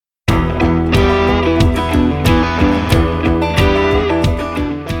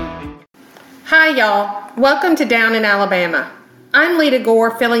y'all. Welcome to Down in Alabama. I'm Lita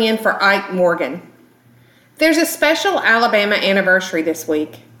Gore, filling in for Ike Morgan. There's a special Alabama anniversary this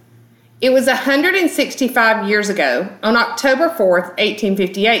week. It was 165 years ago, on October 4th,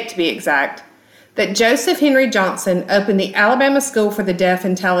 1858 to be exact, that Joseph Henry Johnson opened the Alabama School for the Deaf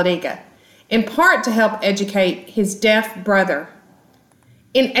in Talladega, in part to help educate his deaf brother.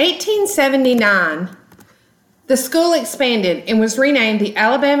 In 1879, the school expanded and was renamed the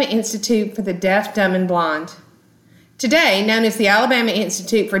Alabama Institute for the Deaf, Dumb, and Blind. Today, known as the Alabama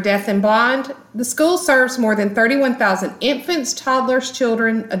Institute for Deaf and Blind, the school serves more than 31,000 infants, toddlers,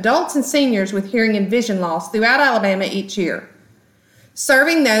 children, adults, and seniors with hearing and vision loss throughout Alabama each year,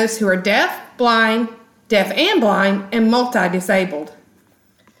 serving those who are deaf and blind, and multi-disabled.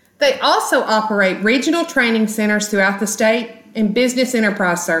 They also operate regional training centers throughout the state and business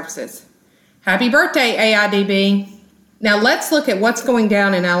enterprise services. Happy birthday, AIDB. Now let's look at what's going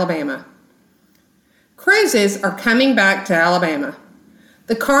down in Alabama. Cruises are coming back to Alabama.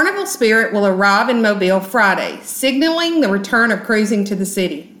 The Carnival Spirit will arrive in Mobile Friday, signaling the return of cruising to the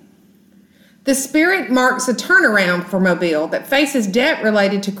city. The Spirit marks a turnaround for Mobile that faces debt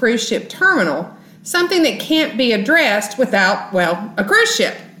related to cruise ship terminal, something that can't be addressed without, a cruise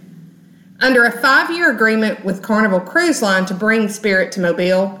ship. Under a 5-year agreement with Carnival Cruise Line to bring Spirit to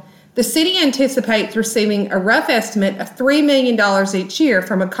Mobile, the city anticipates receiving a rough estimate of $3 million each year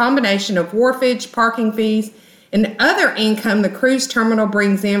from a combination of wharfage, parking fees, and other income the cruise terminal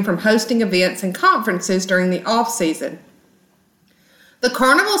brings in from hosting events and conferences during the off-season. The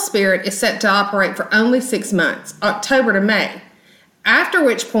Carnival Spirit is set to operate for only 6 months, October to May, after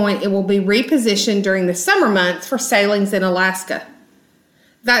which point it will be repositioned during the summer months for sailings in Alaska.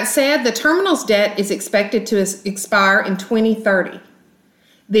 That said, the terminal's debt is expected to expire in 2030.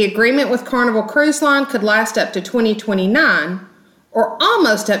 The agreement with Carnival Cruise Line could last up to 2029, or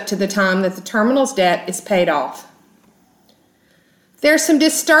almost up to the time that the terminal's debt is paid off. There's some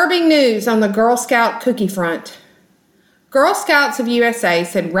disturbing news on the Girl Scout cookie front. Girl Scouts of USA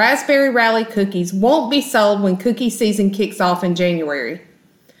said Raspberry Rally cookies won't be sold when cookie season kicks off in January.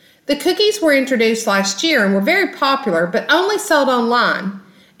 The cookies were introduced last year and were very popular, but only sold online,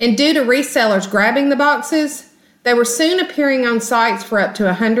 and due to resellers grabbing the boxes, they were soon appearing on sites for up to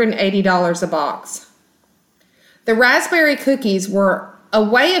 $180 a box. The Raspberry cookies were a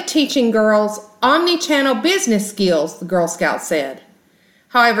way of teaching girls omni-channel business skills, the Girl Scouts said.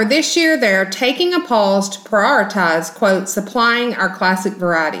 However, this year they are taking a pause to prioritize, quote, supplying our classic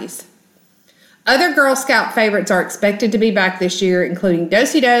varieties. Other Girl Scout favorites are expected to be back this year, including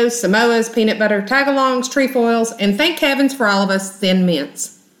Do-si-dos, Samoas, peanut butter, tagalongs, trefoils, and thank heavens for all of us, Thin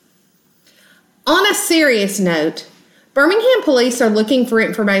Mints. On a serious note, Birmingham police are looking for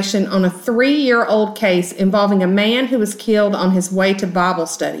information on a 3-year-old case involving a man who was killed on his way to Bible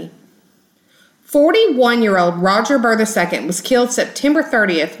study. 41-year-old Roger Burr II was killed September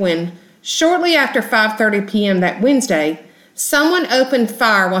 30th when, shortly after 5:30 p.m. that Wednesday, someone opened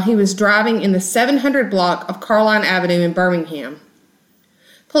fire while he was driving in the 700 block of Carline Avenue in Birmingham.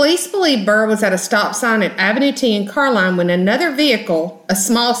 Police believe Burr was at a stop sign at Avenue T in Carline when another vehicle, a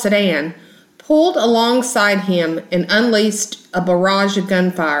small sedan, pulled alongside him and unleashed a barrage of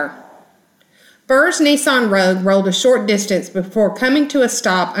gunfire. Burr's Nissan Rogue rolled a short distance before coming to a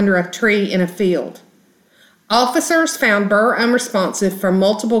stop under a tree in a field. Officers found Burr unresponsive from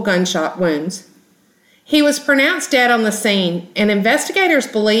multiple gunshot wounds. He was pronounced dead on the scene, and investigators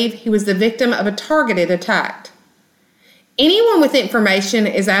believe he was the victim of a targeted attack. Anyone with information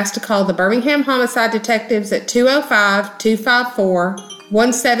is asked to call the Birmingham Homicide Detectives at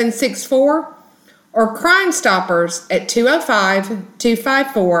 205-254-1764 or Crime Stoppers at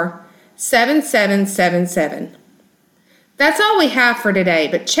 205-254-7777. That's all we have for today,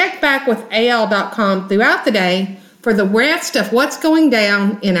 but check back with AL.com throughout the day for the rest of what's going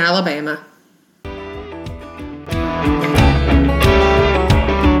down in Alabama.